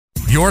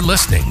You're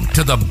listening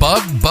to the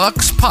Bug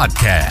Bucks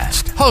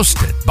Podcast,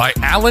 hosted by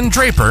Allan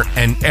Draper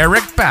and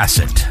Eric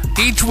Bassett.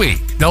 Each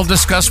week, they'll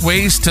discuss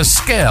ways to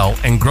scale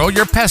and grow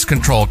your pest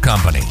control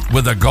company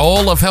with a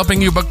goal of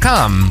helping you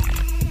become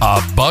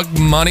a bug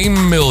money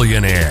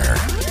millionaire.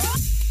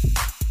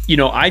 You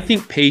know, I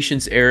think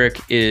patience,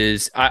 Eric,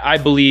 is, I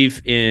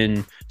believe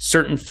in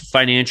certain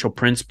financial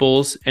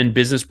principles and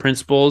business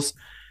principles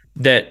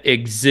that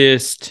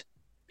exist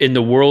in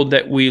the world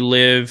that we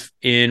live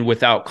in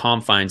without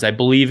confines. I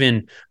believe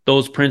in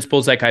those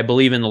principles like I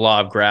believe in the law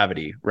of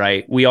gravity,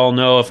 right? We all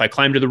know if I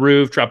climb to the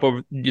roof, drop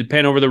over the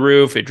pen over the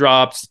roof, it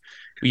drops,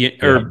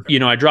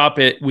 I drop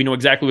it, we know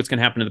exactly what's going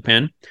to happen to the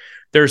pen.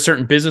 There are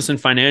certain business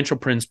and financial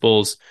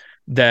principles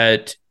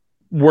that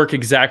work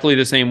exactly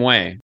the same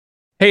way.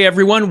 Hey,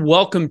 everyone,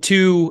 welcome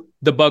to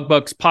the Bug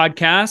Bucks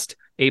Podcast,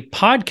 a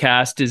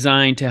podcast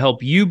designed to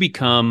help you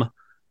become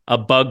a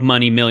bug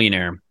money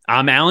millionaire.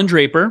 I'm Allan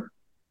Draper.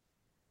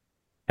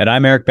 And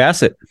I'm Eric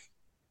Bassett.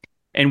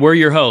 And we're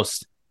your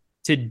hosts.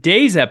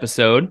 Today's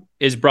episode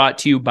is brought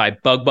to you by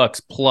Bug Bucks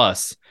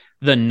Plus,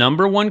 the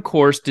 #1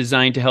 course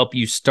designed to help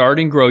you start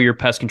and grow your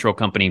pest control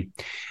company.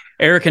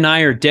 Eric and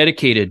I are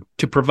dedicated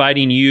to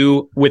providing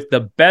you with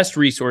the best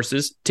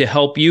resources to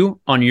help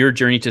you on your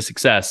journey to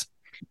success.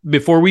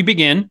 Before we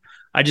begin,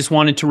 I just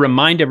wanted to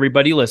remind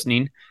everybody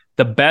listening,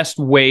 the best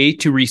way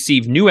to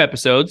receive new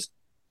episodes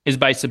is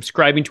by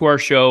subscribing to our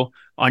show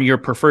on your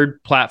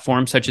preferred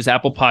platform, such as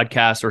Apple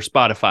Podcasts or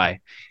Spotify.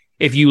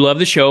 If you love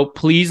the show,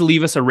 please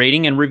leave us a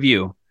rating and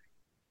review.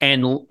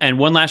 And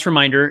one last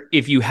reminder,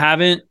 if you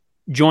haven't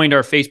joined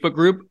our Facebook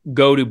group,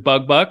 go to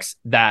Bug Bucks.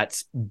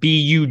 That's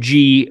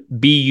BUGBUX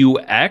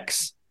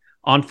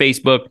on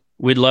Facebook.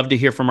 We'd love to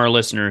hear from our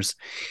listeners.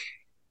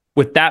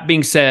 With that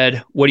being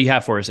said, what do you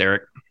have for us,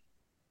 Eric?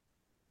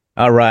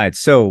 All right.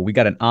 So we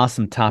got an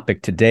awesome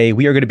topic today.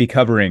 We are going to be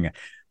covering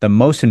the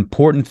most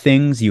important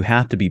things you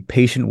have to be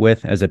patient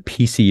with as a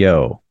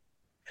PCO.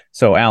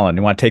 So, Allan,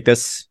 you want to take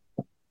this?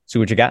 See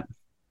what you got?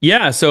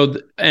 Yeah. So,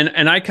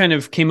 and I kind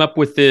of came up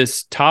with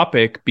this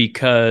topic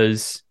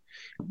because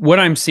what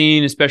I'm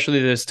seeing,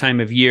 especially this time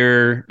of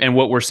year, and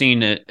what we're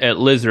seeing at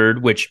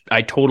Lizard, which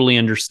I totally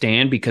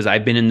understand because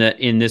I've been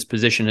in this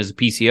position as a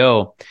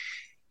PCO,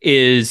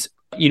 is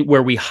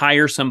where we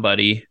hire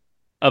somebody,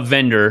 a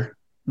vendor,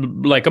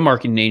 like a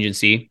marketing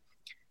agency,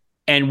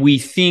 and we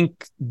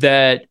think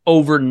that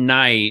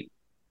overnight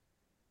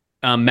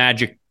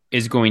magic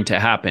is going to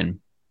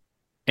happen.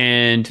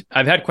 And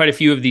I've had quite a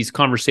few of these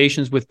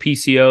conversations with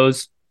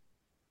PCOs,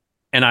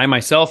 and I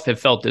myself have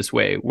felt this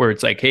way, where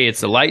it's like, hey,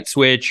 it's a light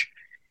switch.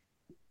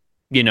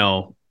 You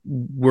know,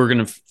 we're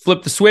going to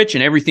flip the switch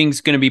and everything's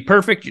going to be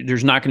perfect.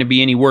 There's not going to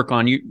be any work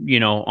on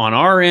on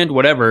our end,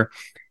 whatever.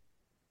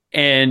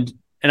 And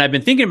I've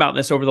been thinking about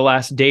this over the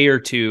last day or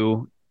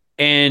two,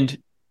 and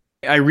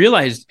I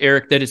realized,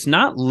 Eric, that it's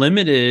not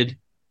limited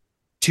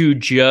to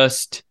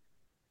just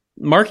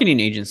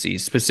marketing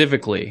agencies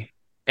specifically.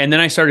 And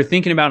then I started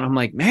thinking about it, and I'm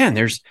like, man,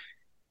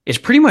 it's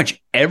pretty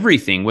much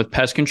everything with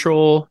pest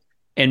control,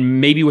 and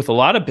maybe with a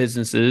lot of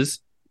businesses,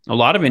 a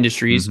lot of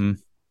industries,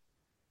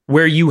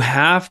 where you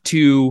have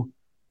to,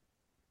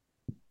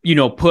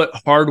 put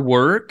hard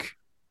work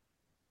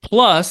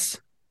plus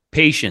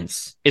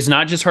patience. It's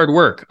not just hard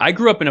work. I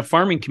grew up in a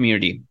farming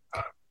community,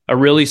 a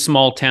really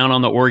small town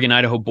on the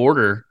Oregon-Idaho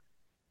border.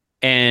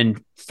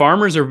 And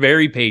farmers are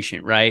very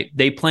patient, right?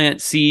 They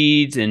plant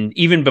seeds, and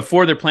even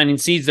before they're planting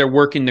seeds, they're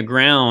working the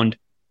ground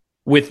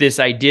with this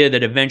idea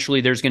that eventually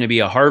there's going to be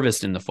a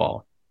harvest in the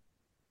fall.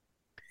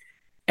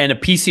 And a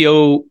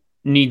PCO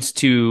needs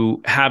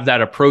to have that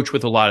approach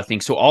with a lot of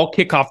things. So I'll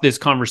kick off this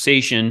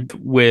conversation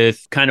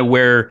with kind of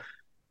where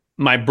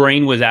my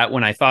brain was at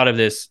when I thought of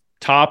this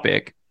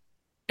topic,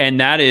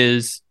 and that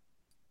is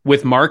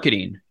with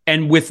marketing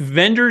and with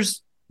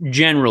vendors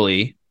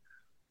generally,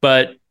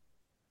 but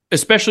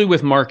especially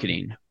with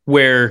marketing,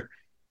 where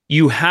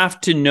you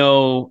have to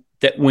know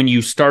that when you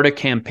start a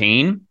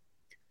campaign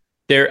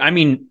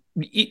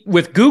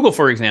with Google,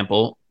 for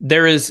example,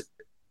 there's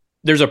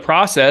a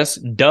process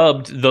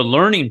dubbed the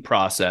learning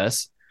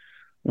process,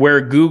 where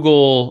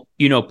Google,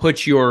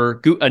 puts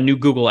a new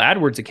Google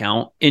AdWords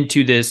account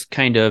into this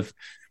kind of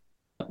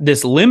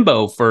this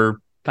limbo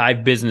for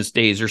 5 business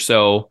days or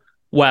so,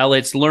 while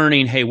it's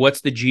learning, hey,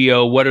 what's the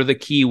geo? What are the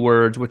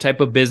keywords? What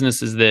type of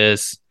business is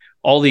this?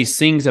 All these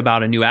things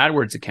about a new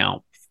AdWords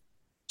account.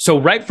 So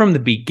right from the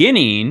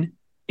beginning,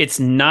 it's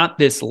not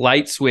this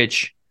light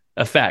switch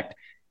effect.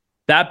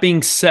 That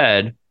being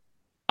said,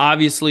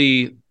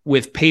 obviously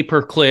with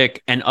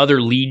pay-per-click and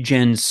other lead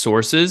gen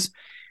sources,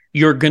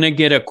 you're going to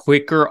get a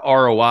quicker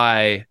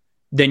ROI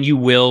than you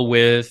will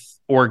with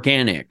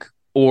organic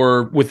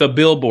or with a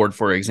billboard,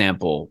 for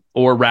example,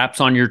 or wraps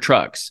on your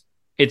trucks.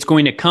 It's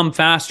going to come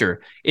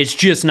faster. It's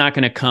just not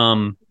going to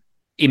come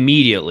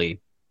immediately.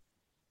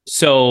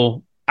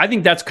 So I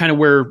think that's kind of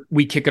where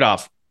we kick it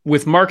off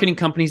with marketing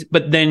companies,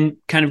 but then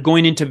kind of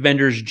going into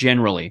vendors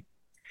generally.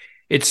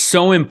 It's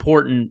so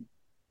important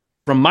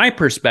from my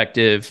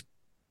perspective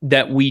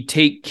that we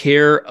take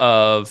care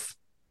of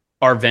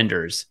our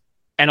vendors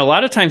And a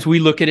lot of times we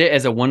look at it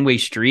as a one-way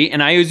street.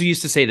 And I always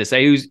used to say this.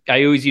 I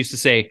always used to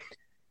say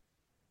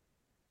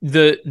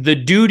the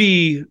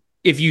duty,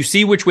 if you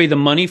see which way the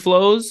money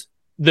flows,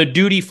 the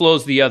duty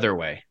flows the other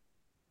way,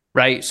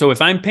 right? So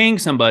if I'm paying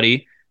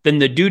somebody, then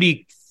the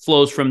duty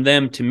flows from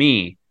them to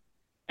me.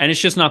 And it's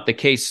just not the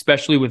case,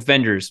 especially with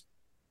vendors.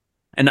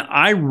 And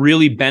I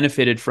really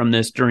benefited from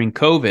this during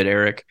COVID,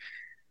 Eric,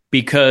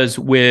 because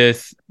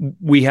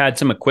we had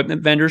some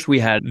equipment vendors, we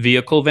had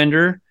vehicle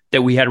vendor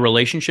that we had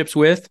relationships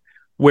with,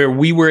 where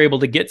we were able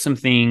to get some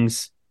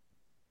things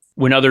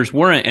when others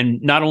weren't. And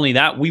not only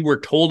that, we were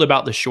told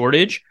about the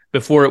shortage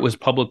before it was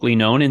publicly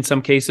known in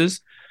some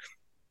cases.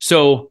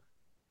 So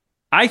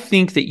I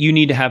think that you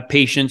need to have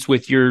patience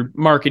with your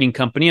marketing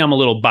company. I'm a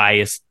little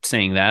biased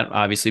saying that,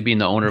 obviously being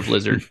the owner of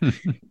Lizard,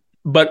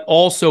 but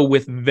also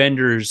with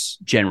vendors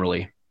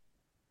generally.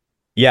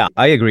 Yeah,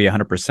 I agree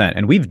 100%.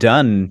 And we've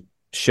done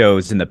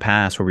shows in the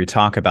past where we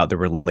talk about the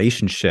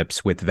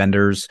relationships with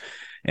vendors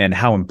and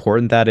how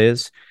important that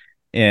is.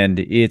 And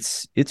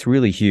it's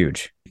really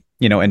huge,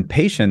 and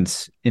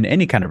patience in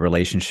any kind of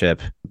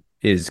relationship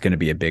is going to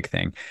be a big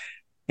thing.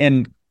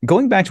 And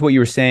going back to what you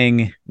were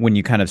saying when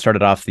you kind of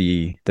started off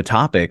the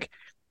topic,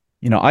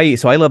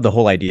 I love the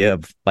whole idea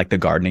of like the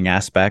gardening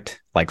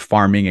aspect, like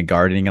farming and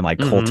gardening and like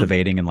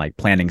cultivating and like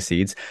planting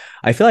seeds.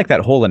 I feel like that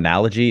whole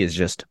analogy is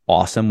just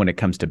awesome when it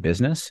comes to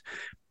business,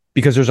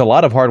 because there's a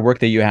lot of hard work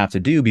that you have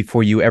to do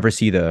before you ever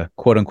see the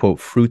quote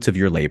unquote fruits of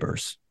your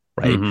labors.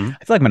 Right. I feel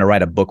like I'm going to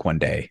write a book one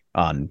day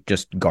on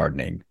just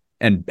gardening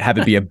and have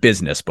it be a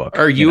business book.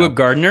 Are you a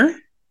gardener?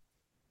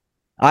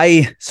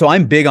 So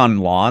I'm big on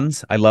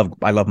lawns. I love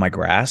my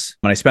grass.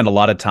 And I spend a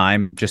lot of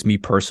time, just me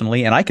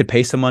personally, and I could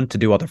pay someone to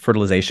do all the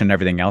fertilization and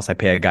everything else. I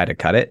pay a guy to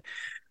cut it,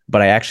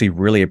 but I actually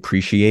really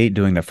appreciate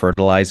doing the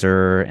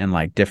fertilizer and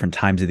like different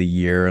times of the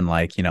year and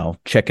like,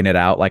 checking it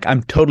out. Like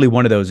I'm totally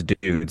one of those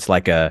dudes,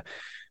 like a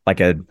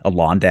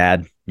lawn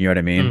dad. You know what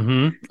I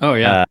mean? Oh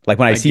yeah. Like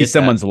when I see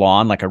someone's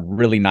lawn, like a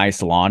really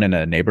nice lawn in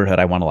a neighborhood,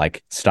 I want to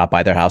like stop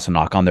by their house and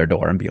knock on their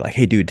door and be like,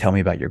 "Hey dude, tell me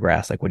about your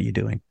grass. Like, what are you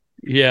doing?"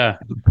 Yeah.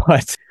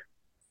 But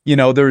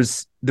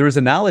there's an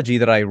analogy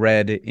that I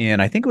read in,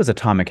 I think it was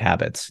Atomic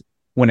Habits,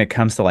 when it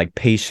comes to like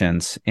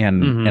patience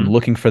and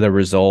looking for the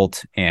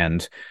result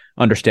and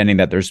understanding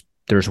that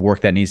there's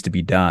work that needs to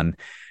be done.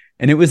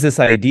 And it was this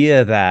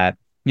idea that,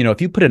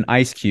 if you put an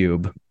ice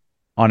cube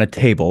on a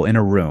table in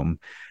a room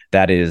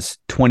that is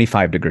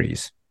 25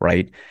 degrees,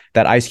 right?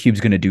 That ice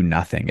cube's going to do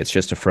nothing. It's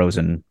just a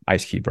frozen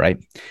ice cube,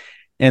 right?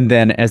 And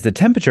then as the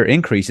temperature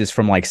increases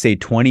from like, say,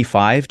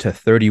 25 to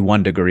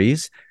 31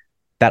 degrees,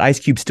 that ice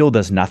cube still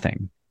does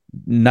nothing.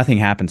 Nothing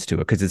happens to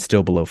it because it's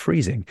still below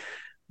freezing.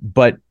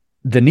 But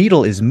the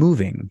needle is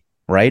moving,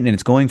 right? And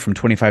it's going from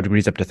 25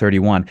 degrees up to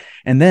 31.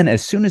 And then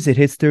as soon as it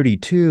hits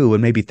 32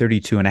 and maybe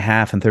 32 and a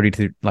half and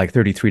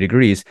 33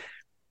 degrees,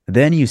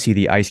 then you see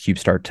the ice cube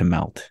start to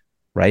melt,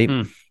 right?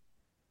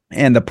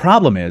 And the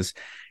problem is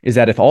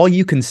that if all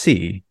you can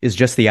see is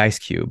just the ice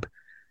cube,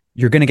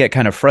 you're going to get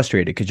kind of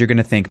frustrated because you're going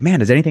to think, man,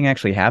 is anything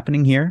actually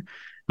happening here?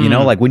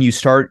 Like when you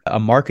start a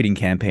marketing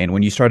campaign,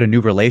 when you start a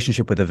new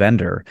relationship with a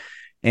vendor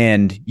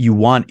and you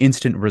want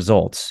instant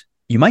results,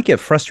 you might get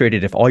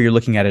frustrated if all you're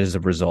looking at is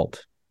a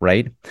result,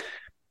 right?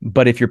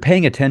 But if you're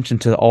paying attention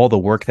to all the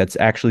work that's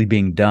actually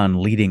being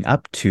done leading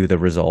up to the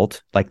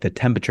result, like the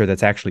temperature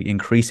that's actually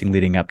increasing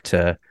leading up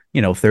to,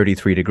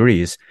 33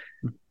 degrees,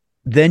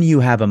 then you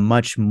have a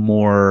much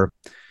more,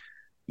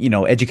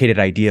 educated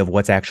idea of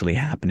what's actually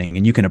happening,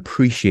 and you can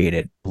appreciate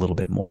it a little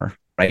bit more,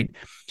 right?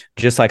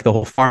 Just like the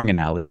whole farming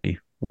analogy,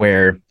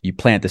 where you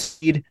plant the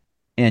seed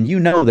and you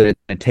know that it's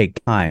going to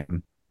take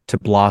time to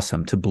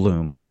blossom, to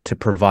bloom, to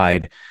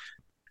provide.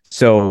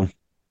 So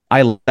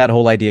I love that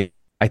whole idea.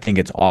 I think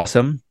it's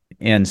awesome.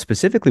 And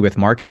specifically with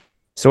marketing.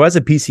 So as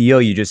a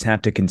PCO, you just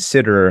have to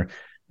consider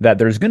that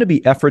there's going to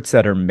be efforts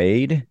that are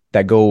made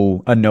that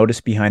go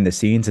unnoticed behind the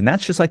scenes. And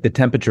that's just like the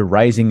temperature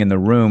rising in the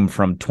room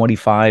from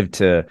 25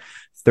 to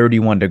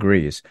 31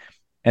 degrees.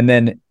 And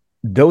then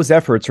those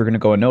efforts are going to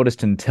go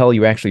unnoticed until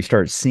you actually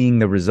start seeing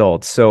the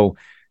results. So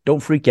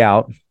don't freak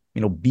out,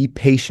 be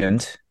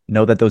patient,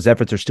 know that those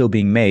efforts are still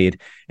being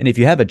made. And if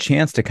you have a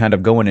chance to kind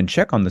of go in and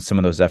check on some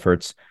of those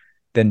efforts,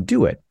 then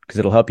do it, because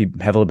it'll help you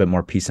have a little bit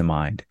more peace of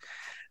mind.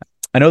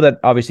 I know that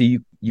obviously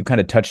you kind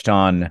of touched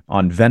on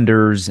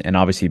vendors, and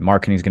obviously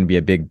marketing is going to be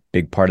a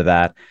big part of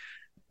that.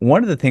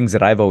 One of the things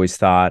that I've always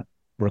thought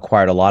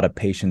required a lot of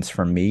patience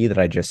from me that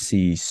I just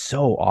see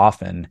so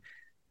often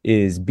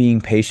is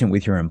being patient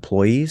with your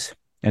employees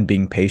and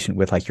being patient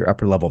with like your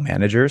upper level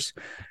managers,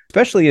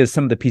 especially as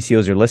some of the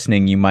PCOs are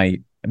listening. You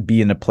might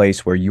be in a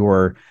place where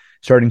you're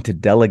starting to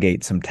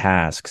delegate some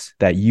tasks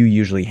that you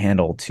usually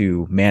handle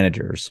to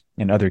managers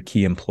and other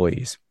key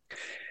employees.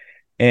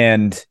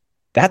 And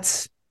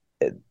that's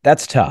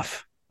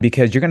tough,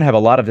 because you're going to have a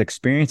lot of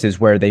experiences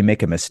where they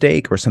make a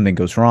mistake or something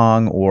goes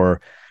wrong,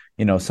 or,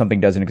 something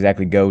doesn't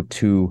exactly go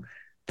to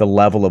the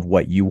level of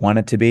what you want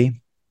it to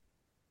be.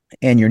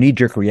 And your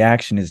knee-jerk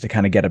reaction is to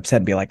kind of get upset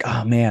and be like,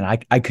 oh man,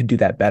 I could do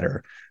that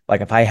better.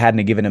 Like if I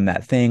hadn't given him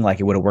that thing, like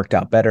it would have worked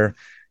out better.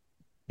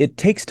 It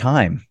takes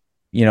time.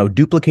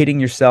 duplicating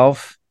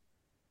yourself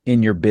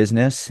in your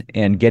business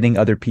and getting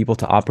other people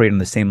to operate on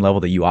the same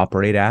level that you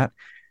operate at,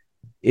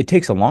 it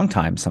takes a long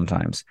time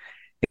sometimes.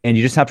 And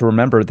you just have to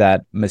remember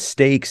that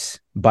mistakes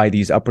by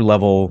these upper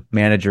level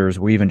managers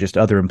or even just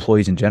other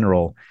employees in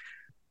general,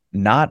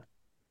 not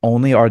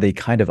only are they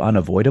kind of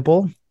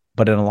unavoidable,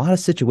 but in a lot of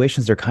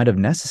situations, they're kind of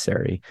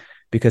necessary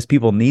because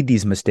people need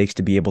these mistakes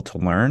to be able to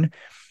learn.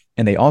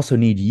 And they also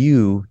need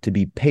you to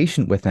be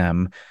patient with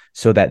them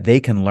so that they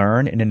can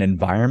learn in an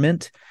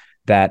environment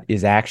that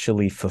is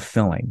actually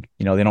fulfilling.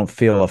 They don't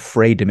feel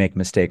afraid to make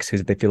mistakes,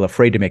 because if they feel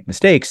afraid to make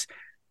mistakes,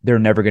 they're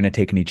never going to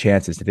take any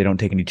chances. If they don't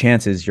take any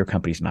chances, your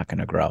company's not going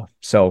to grow.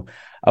 So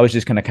I was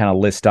just going to kind of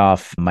list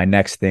off my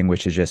next thing,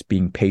 which is just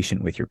being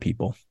patient with your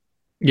people.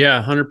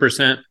 Yeah,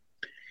 100%.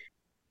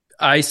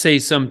 I say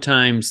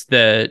sometimes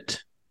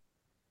that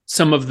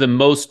some of the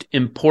most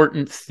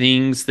important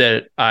things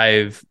that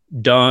I've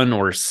done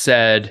or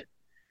said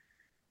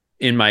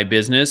in my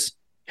business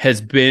has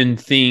been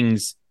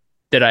things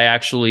that I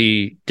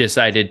actually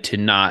decided to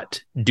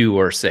not do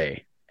or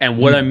say. And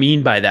what I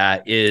mean by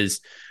that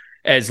is,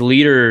 as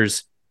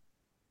leaders,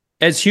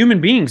 as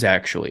human beings,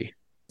 actually,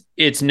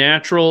 it's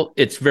natural,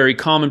 it's very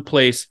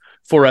commonplace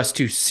for us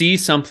to see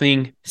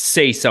something,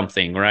 say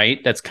something,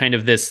 right? That's kind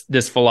of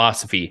this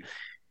philosophy.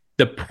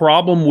 The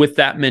problem with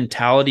that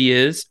mentality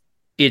is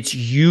it's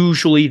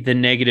usually the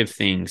negative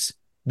things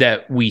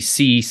that we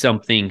see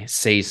something,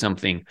 say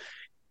something.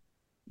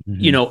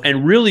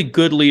 And really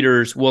good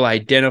leaders will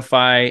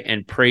identify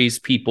and praise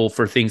people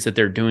for things that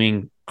they're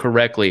doing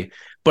correctly.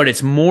 But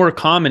it's more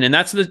common, and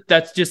that's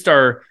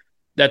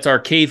our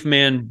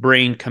caveman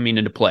brain coming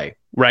into play,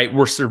 right?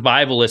 We're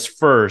survivalists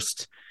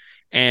first.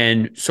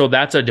 And so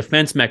that's a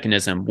defense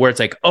mechanism where it's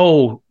like,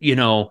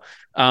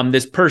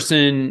 this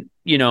person,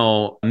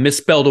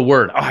 misspelled a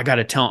word. Oh, I got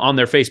to tell on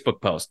their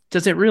Facebook post.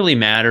 Does it really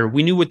matter?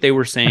 We knew what they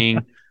were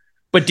saying.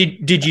 But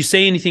did you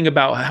say anything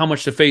about how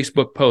much the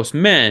Facebook post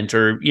meant,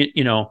 or,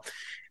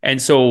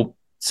 and so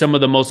some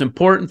of the most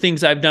important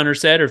things I've done or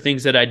said are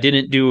things that I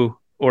didn't do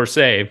or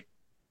say.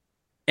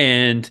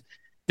 And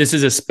this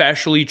is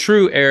especially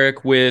true,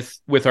 Eric,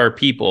 with our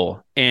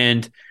people.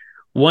 And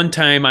one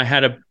time I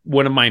had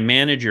one of my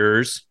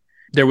managers,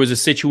 there was a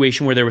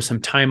situation where there was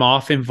some time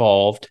off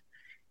involved,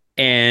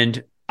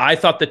 and I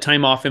thought the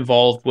time off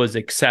involved was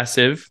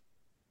excessive.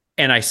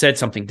 And I said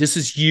something. This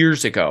is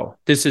years ago.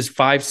 This is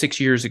 5-6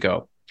 years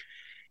ago.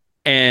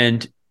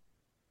 And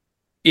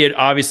it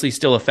obviously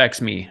still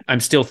affects me. I'm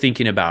still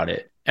thinking about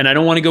it. And I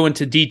don't want to go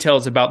into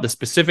details about the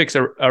specifics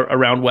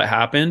around what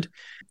happened.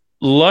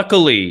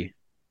 Luckily,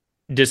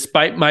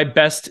 despite my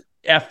best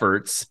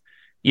efforts,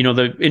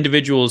 the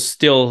individual is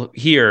still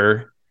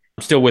here,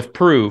 still with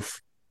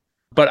proof,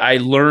 but I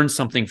learned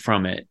something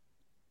from it.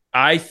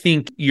 I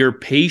think you're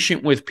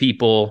patient with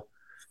people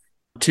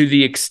to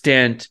the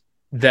extent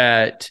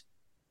that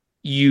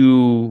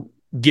you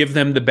give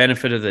them the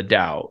benefit of the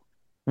doubt,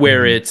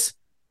 where it's,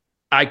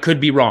 I could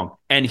be wrong.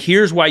 And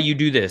here's why you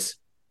do this.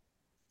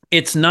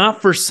 It's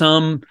not for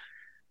some,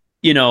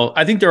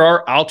 I think there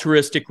are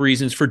altruistic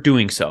reasons for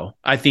doing so.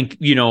 I think,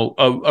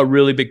 a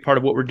really big part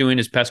of what we're doing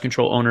as pest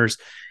control owners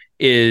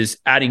is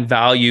adding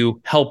value,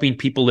 helping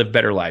people live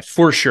better lives,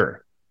 for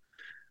sure.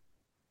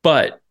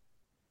 But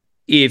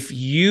if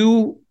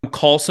you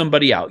call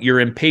somebody out, you're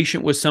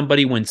impatient with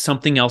somebody when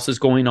something else is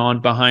going on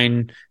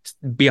behind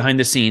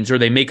the scenes, or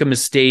they make a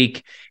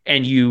mistake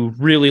and you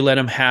really let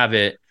them have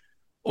it,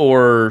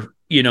 or,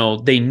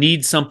 they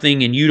need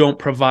something and you don't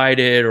provide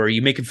it, or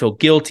you make them feel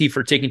guilty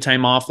for taking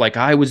time off like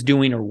I was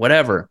doing, or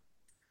whatever.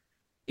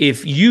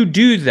 If you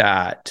do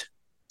that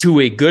to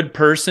a good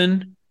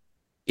person,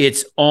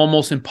 it's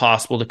almost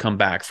impossible to come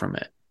back from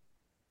it.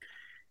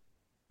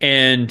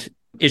 And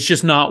it's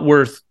just not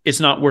worth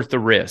the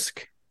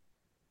risk.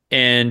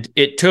 And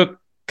it took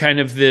kind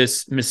of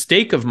this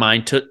mistake of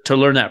mine to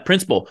learn that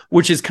principle,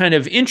 which is kind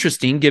of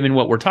interesting given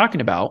what we're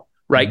talking about,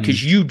 right?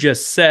 Because you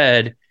just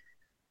said,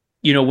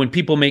 when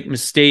people make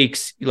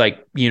mistakes,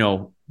 like,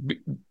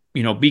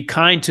 be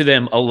kind to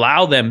them,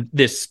 allow them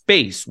this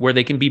space where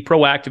they can be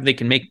proactive, they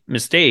can make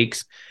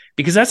mistakes,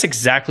 because that's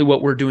exactly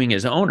what we're doing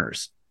as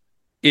owners,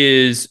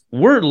 is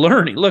we're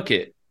learning.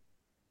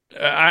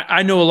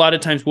 I know a lot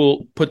of times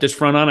we'll put this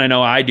front on, I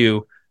know I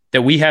do,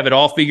 that we have it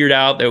all figured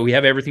out, that we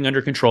have everything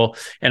under control.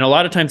 And a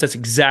lot of times that's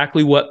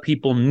exactly what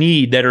people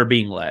need that are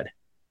being led.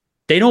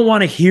 They don't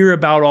want to hear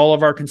about all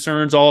of our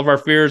concerns, all of our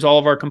fears, all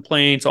of our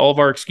complaints, all of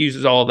our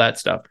excuses, all of that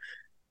stuff.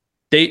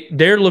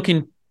 They're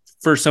looking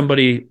for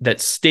somebody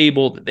that's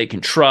stable, that they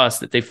can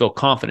trust, that they feel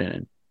confident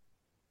in.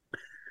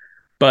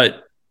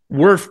 But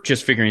we're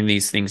just figuring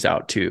these things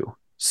out too.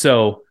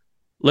 So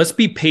let's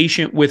be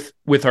patient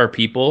with our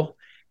people.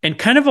 And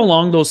kind of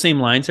along those same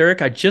lines,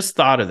 Eric, I just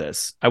thought of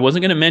this. I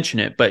wasn't going to mention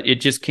it, but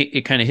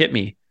it kind of hit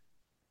me.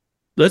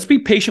 Let's be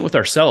patient with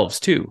ourselves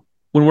too.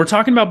 When we're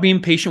talking about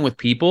being patient with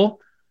people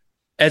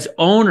as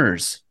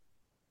owners,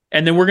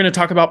 and then we're going to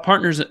talk about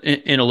partners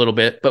in a little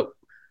bit, but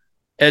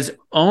as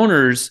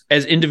owners,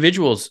 as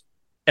individuals,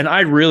 and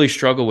I really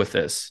struggle with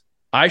this.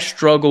 I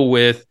struggle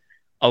with,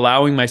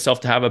 allowing myself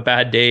to have a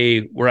bad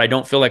day where I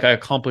don't feel like I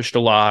accomplished a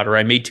lot or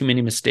I made too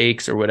many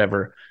mistakes or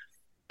whatever.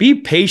 Be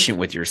patient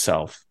with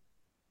yourself.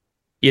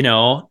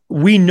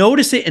 We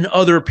notice it in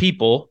other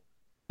people.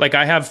 Like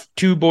I have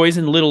 2 boys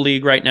in Little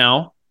League right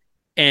now,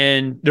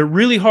 and they're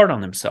really hard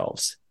on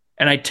themselves.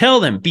 And I tell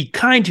them, be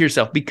kind to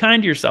yourself, be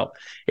kind to yourself.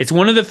 It's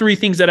one of the 3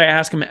 things that I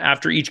ask them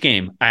after each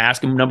game. I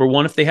ask them, number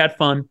 1, if they had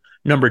fun.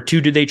 Number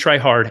 2, did they try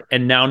hard?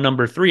 And now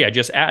number 3, I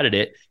just added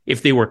it,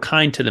 if they were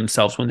kind to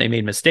themselves when they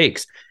made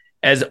mistakes.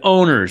 As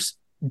owners,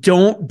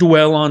 don't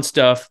dwell on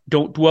stuff.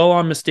 Don't dwell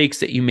on mistakes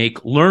that you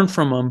make. Learn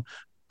from them.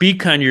 Be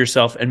kind to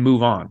yourself and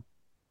move on.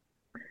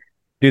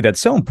 Dude, that's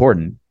so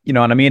important. You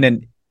know what I mean?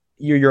 And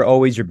you're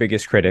always your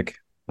biggest critic,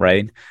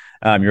 right?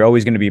 You're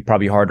always going to be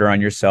probably harder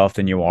on yourself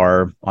than you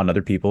are on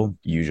other people,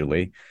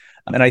 usually.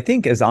 And I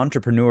think as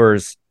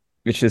entrepreneurs,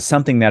 which is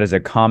something that is a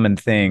common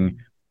thing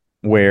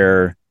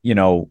where,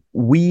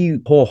 we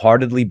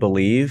wholeheartedly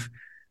believe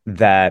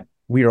that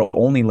we are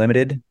only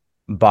limited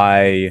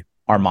by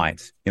our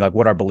minds, like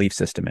what our belief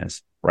system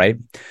is, right?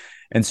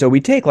 And so we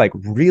take like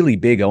really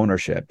big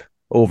ownership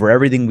over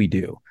everything we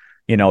do.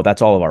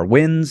 That's all of our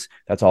wins,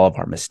 that's all of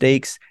our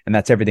mistakes, and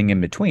that's everything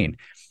in between.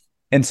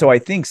 And so I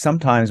think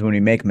sometimes when we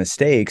make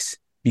mistakes,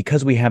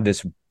 because we have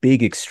this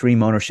big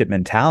extreme ownership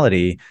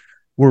mentality,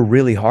 we're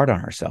really hard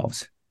on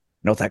ourselves.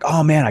 It's like,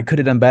 oh man, I could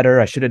have done better.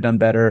 I should have done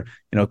better.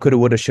 Coulda,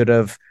 woulda, should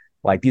have.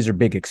 Like these are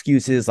big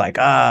excuses, like,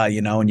 and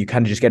you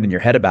kind of just get in your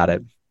head about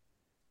it.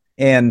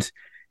 And,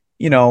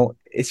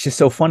 it's just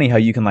so funny how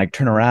you can like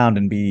turn around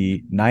and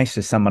be nice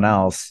to someone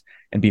else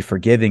and be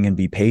forgiving and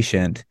be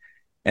patient.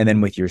 And then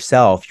with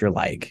yourself, you're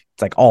like,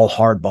 it's like all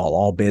hardball,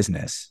 all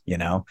business,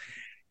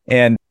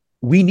 and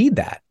we need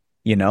that,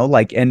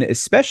 and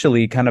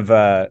especially kind of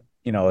a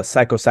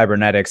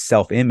psycho-cybernetics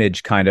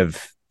self-image kind of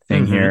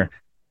thing here.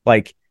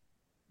 Like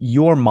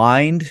your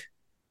mind,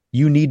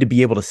 you need to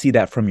be able to see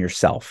that from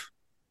yourself,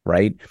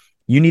 right?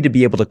 You need to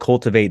be able to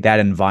cultivate that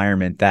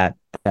environment, that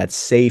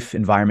safe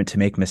environment to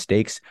make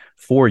mistakes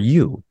for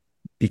you,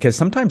 because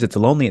sometimes it's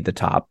lonely at the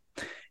top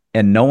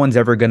and no one's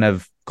ever going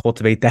to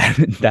cultivate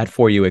that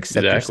for you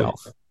except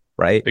yourself.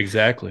 Right.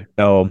 Exactly.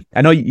 So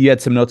I know you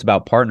had some notes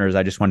about partners.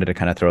 I just wanted to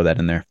kind of throw that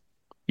in there.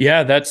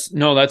 Yeah, that's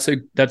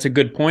a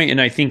good point. And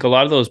I think a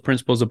lot of those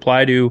principles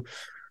apply to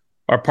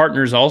our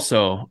partners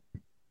also.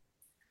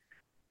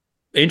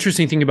 The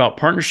interesting thing about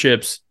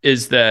partnerships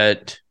is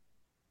that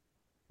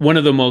one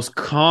of the most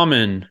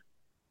common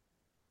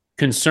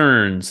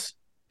concerns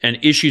and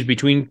issues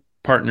between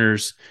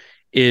partners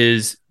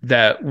is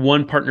that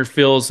one partner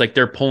feels like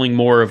they're pulling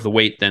more of the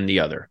weight than the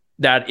other.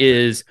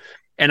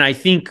 And I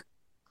think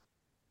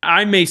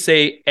I may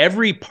say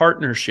every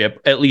partnership,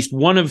 at least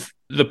one of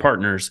the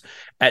partners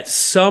at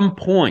some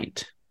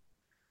point,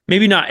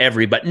 maybe not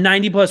every, but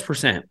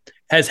 90+%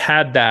 has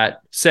had that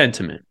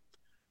sentiment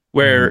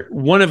where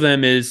one of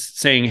them is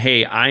saying,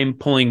 hey, I'm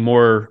pulling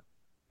more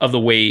of the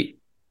weight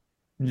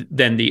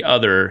than the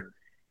other.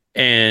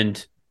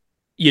 And,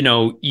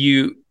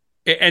 and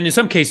in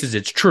some cases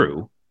it's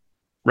true,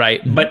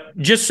 right? But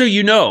just so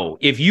you know,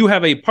 if you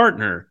have a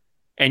partner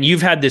and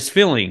you've had this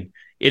feeling,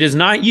 it is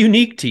not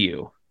unique to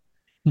you.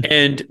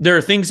 And there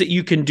are things that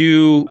you can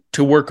do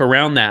to work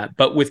around that.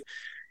 But with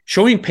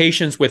showing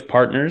patience with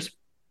partners,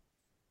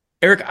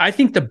 Eric, I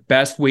think the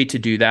best way to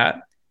do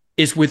that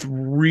is with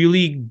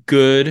really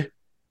good,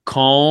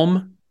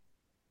 calm,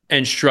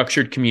 and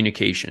structured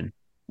communication,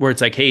 where it's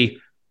like, hey,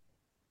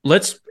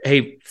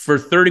 for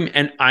 30 minutes,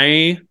 and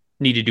I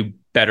need to do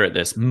better at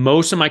this.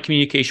 Most of my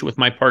communication with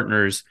my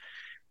partners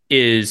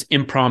is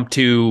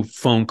impromptu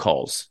phone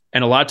calls.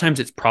 And a lot of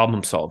times it's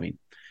problem solving.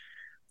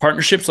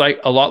 Partnerships, like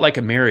a lot like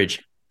a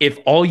marriage. If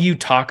all you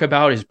talk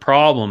about is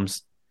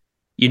problems,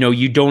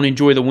 you don't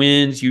enjoy the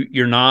wins,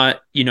 you're not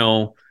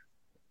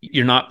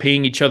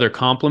paying each other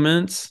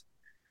compliments,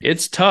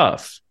 it's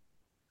tough.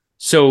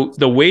 So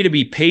the way to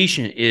be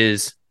patient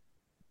is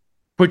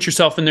put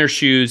yourself in their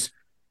shoes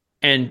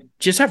and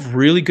just have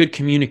really good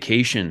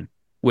communication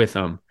with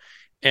them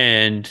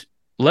and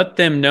let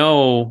them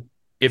know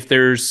if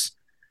there's,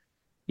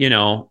 in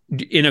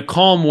a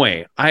calm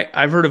way.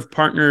 I've heard of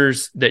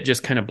partners that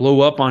just kind of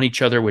blow up on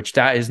each other, which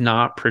that is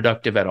not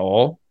productive at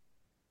all.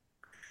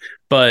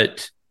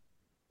 But,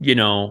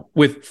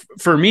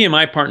 for me and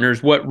my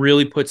partners, what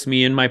really puts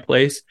me in my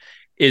place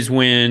is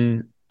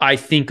when I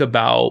think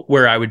about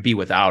where I would be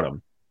without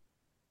them.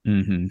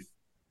 Mm-hmm.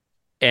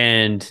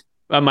 And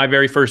my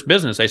very first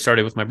business, I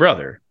started with my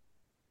brother,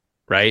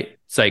 right?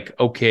 It's like,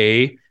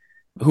 okay,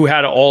 who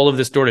had all of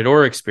this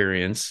door-to-door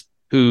experience,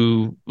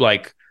 who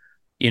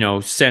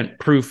sent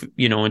proof,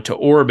 into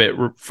orbit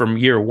from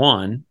year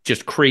one,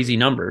 just crazy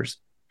numbers.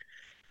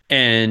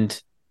 And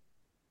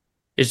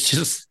it's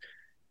just,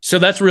 so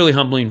that's really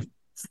humbling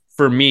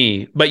for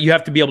me, but you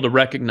have to be able to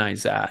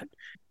recognize that.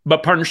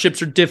 But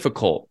partnerships are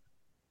difficult.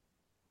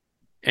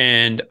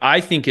 And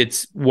I think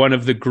it's one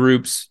of the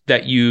groups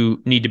that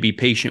you need to be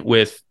patient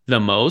with the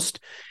most.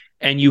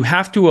 And you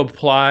have to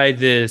apply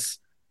this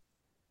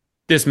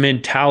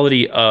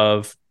mentality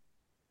of,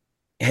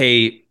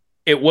 hey,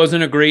 it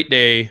wasn't a great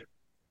day.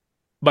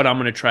 but I'm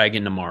going to try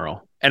again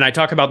tomorrow. And I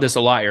talk about this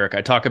a lot, Eric.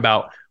 I talk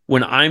about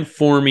when I'm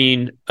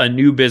forming a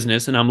new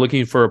business and I'm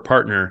looking for a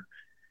partner,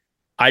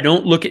 I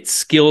don't look at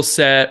skill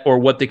set or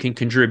what they can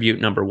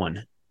contribute, number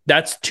one.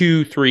 That's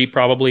 2, 3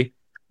 probably.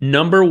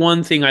 Number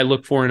one thing I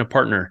look for in a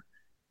partner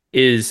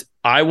is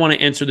I want to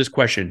answer this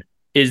question.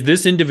 Is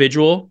this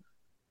individual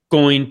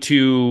going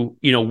to,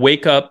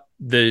 wake up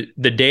the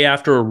day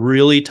after a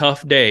really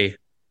tough day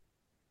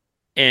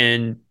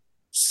and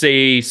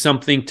say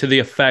something to the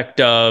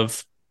effect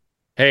of,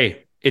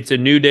 hey, it's a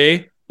new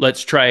day,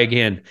 let's try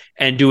again,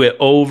 and do it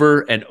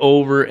over and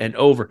over and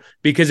over?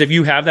 Because if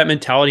you have that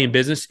mentality in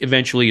business,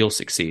 eventually you'll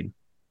succeed.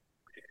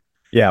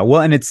 Yeah,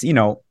 well, and it's,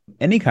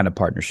 any kind of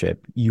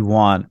partnership, you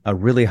want a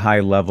really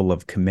high level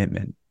of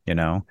commitment,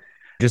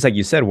 just like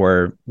you said,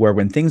 where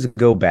when things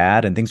go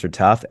bad and things are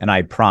tough, and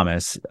I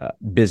promise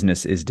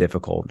business is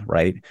difficult,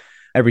 right?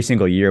 Every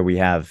single year we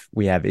have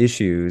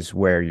issues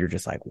where you're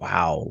just like,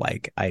 wow,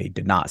 like I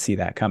did not see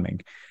that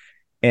coming.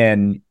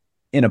 And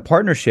in a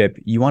partnership,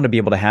 you want to be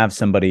able to have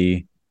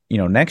somebody,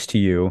 next to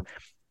you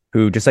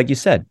who, just like you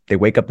said, they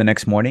wake up the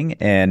next morning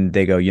and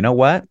they go, you know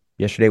what?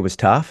 Yesterday was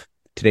tough.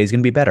 Today's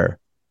going to be better.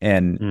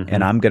 And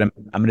I'm going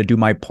to do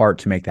my part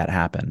to make that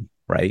happen.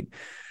 Right.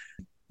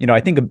 I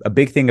think a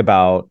big thing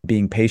about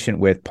being patient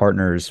with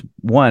partners,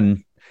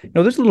 one,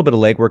 there's a little bit of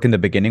legwork in the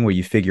beginning where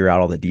you figure out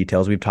all the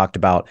details. We've talked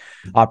about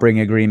operating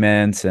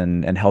agreements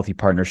and healthy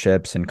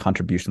partnerships and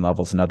contribution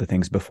levels and other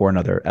things before in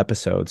other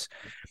episodes.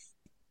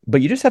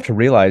 But you just have to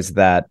realize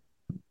that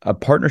a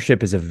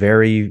partnership is a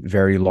very,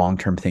 very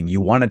long-term thing.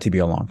 You want it to be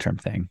a long-term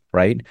thing,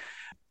 right?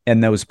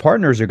 And those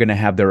partners are going to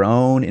have their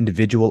own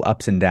individual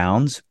ups and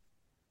downs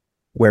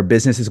where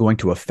business is going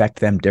to affect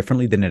them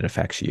differently than it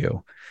affects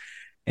you.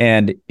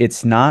 And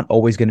it's not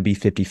always going to be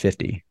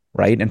 50-50,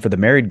 right? And for the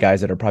married guys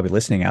that are probably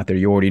listening out there,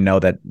 you already know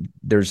that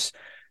there's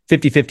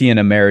 50-50 in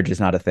a marriage is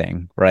not a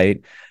thing,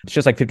 right? It's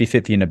just like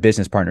 50-50 in a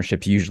business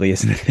partnership usually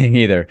isn't a thing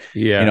either.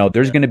 Yeah.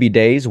 There's going to be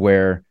days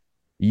where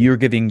you're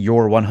giving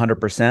your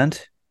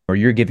 100% or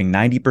you're giving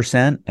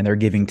 90% and they're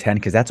giving 10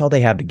 because that's all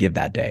they have to give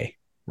that day,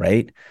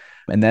 right?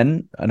 And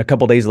then a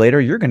couple of days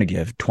later, you're going to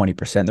give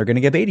 20%, they're going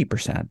to give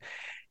 80%.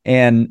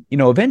 And,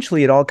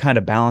 eventually it all kind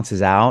of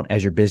balances out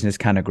as your business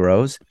kind of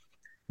grows.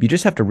 You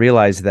just have to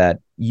realize that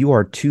you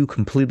are two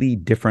completely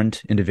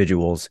different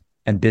individuals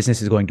and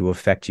business is going to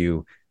affect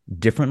you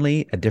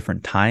differently at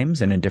different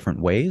times and in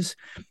different ways.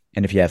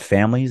 And if you have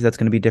families, that's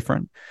going to be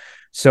different.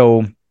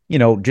 So,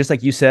 just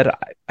like you said,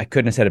 I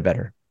couldn't have said it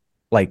better.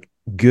 Like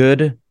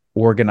good,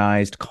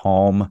 organized,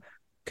 calm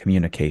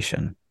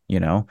communication,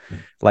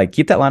 like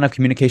keep that line of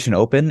communication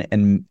open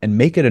and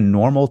make it a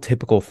normal,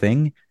 typical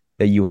thing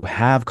that you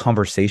have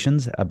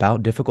conversations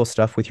about difficult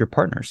stuff with your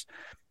partners.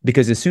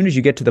 Because as soon as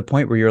you get to the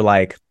point where you're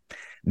like,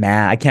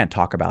 man, I can't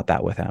talk about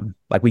that with him.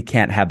 Like we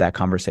can't have that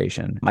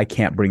conversation. I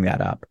can't bring that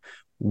up.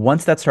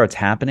 Once that starts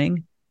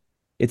happening,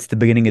 it's the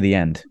beginning of the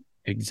end.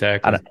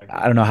 Exactly.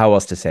 I don't know how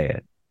else to say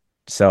it.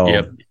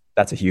 So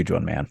That's a huge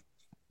one, man.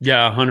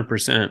 Yeah,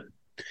 100%.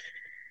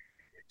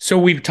 So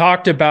we've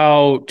talked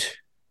about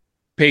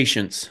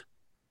patience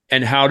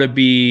and how to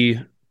be,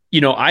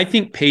 I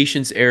think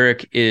patience,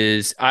 Eric,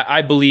 is,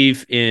 I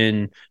believe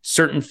in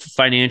certain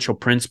financial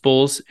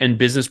principles and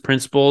business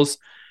principles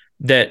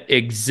that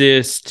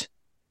exist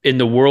in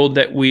the world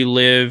that we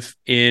live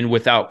in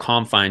without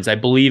confines. I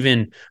believe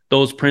in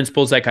those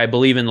principles. Like I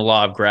believe in the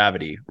law of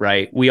gravity,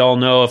 right? We all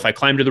know if I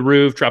climb to the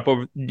roof, drop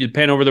over the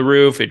pen over the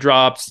roof, it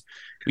drops,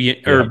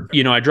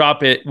 I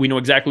drop it. We know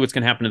exactly what's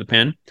going to happen to the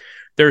pen.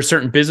 There are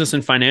certain business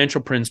and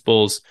financial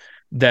principles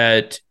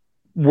that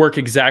work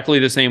exactly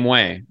the same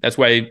way. That's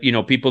why,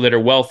 people that are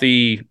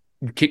wealthy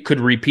could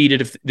repeat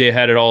it if they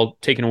had it all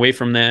taken away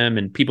from them.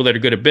 And people that are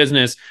good at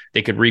business,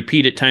 they could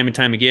repeat it time and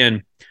time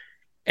again.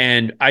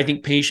 And I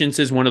think patience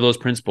is one of those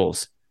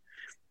principles.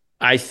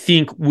 I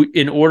think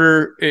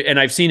and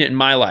I've seen it in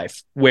my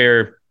life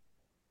and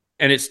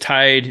it's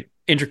tied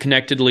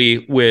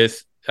interconnectedly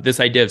with this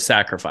idea of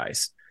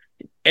sacrifice.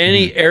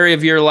 Any area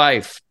of your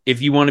life,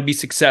 if you want to be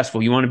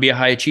successful, you want to be a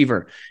high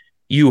achiever,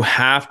 you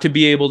have to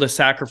be able to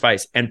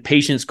sacrifice, and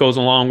patience goes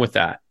along with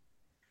that.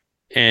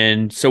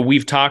 And so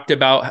we've talked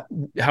about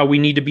how we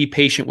need to be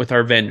patient with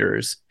our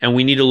vendors, and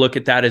we need to look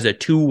at that as a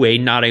two-way,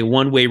 not a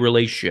one-way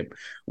relationship.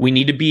 We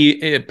need to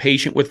be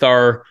patient with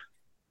our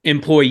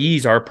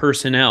employees, our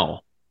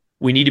personnel.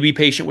 We need to be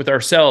patient with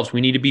ourselves.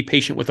 We need to be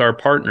patient with our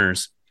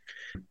partners.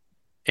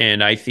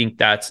 And I think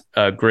that's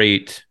a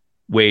great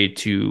way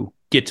to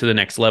get to the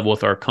next level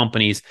with our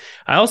companies.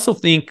 I also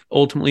think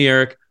ultimately,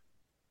 Eric,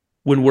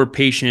 when we're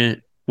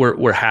patient,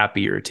 we're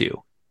happier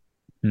too.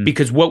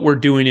 Because what we're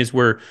doing is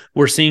we're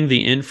seeing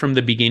the end from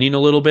the beginning a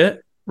little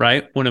bit,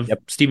 right? One of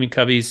Stephen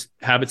Covey's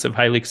habits of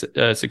highly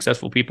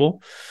successful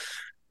people.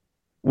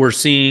 We're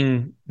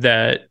seeing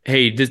that,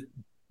 hey,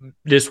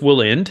 this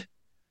will end.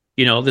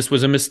 This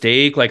was a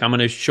mistake. Like I'm going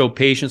to show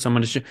patience.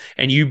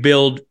 And you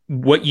build,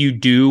 what you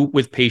do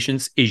with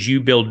patience is you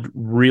build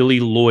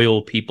really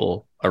loyal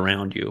people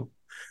around you,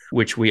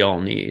 which we all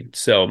need.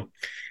 So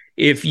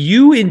if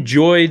you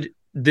enjoyed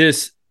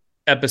this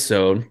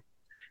episode,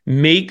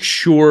 make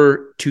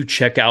sure to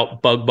check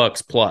out Bug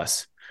Bucks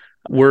Plus.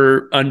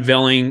 We're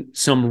unveiling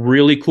some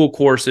really cool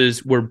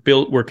courses.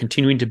 We're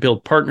continuing to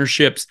build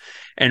partnerships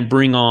and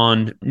bring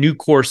on new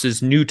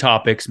courses, new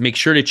topics. Make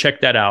sure to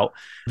check that out.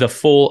 The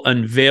full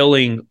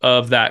unveiling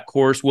of that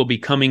course will be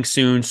coming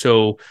soon.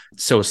 So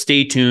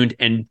stay tuned,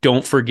 and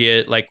don't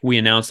forget, like we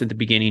announced at the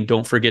beginning,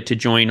 don't forget to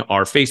join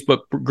our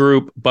Facebook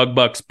group, Bug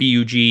Bucks,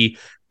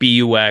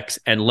 BUX,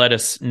 and let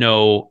us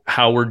know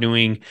how we're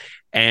doing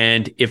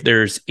and if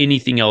there's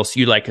anything else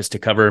you'd like us to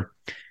cover.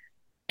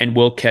 And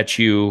we'll catch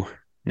you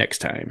next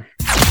time.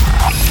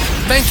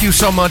 Thank you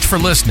so much for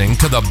listening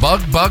to the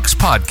Bug Bucks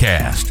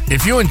podcast.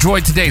 If you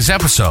enjoyed today's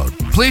episode,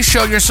 please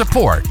show your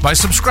support by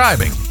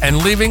subscribing and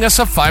leaving us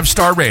a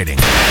 5-star rating.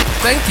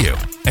 Thank you,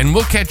 and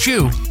we'll catch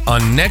you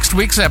on next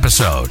week's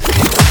episode.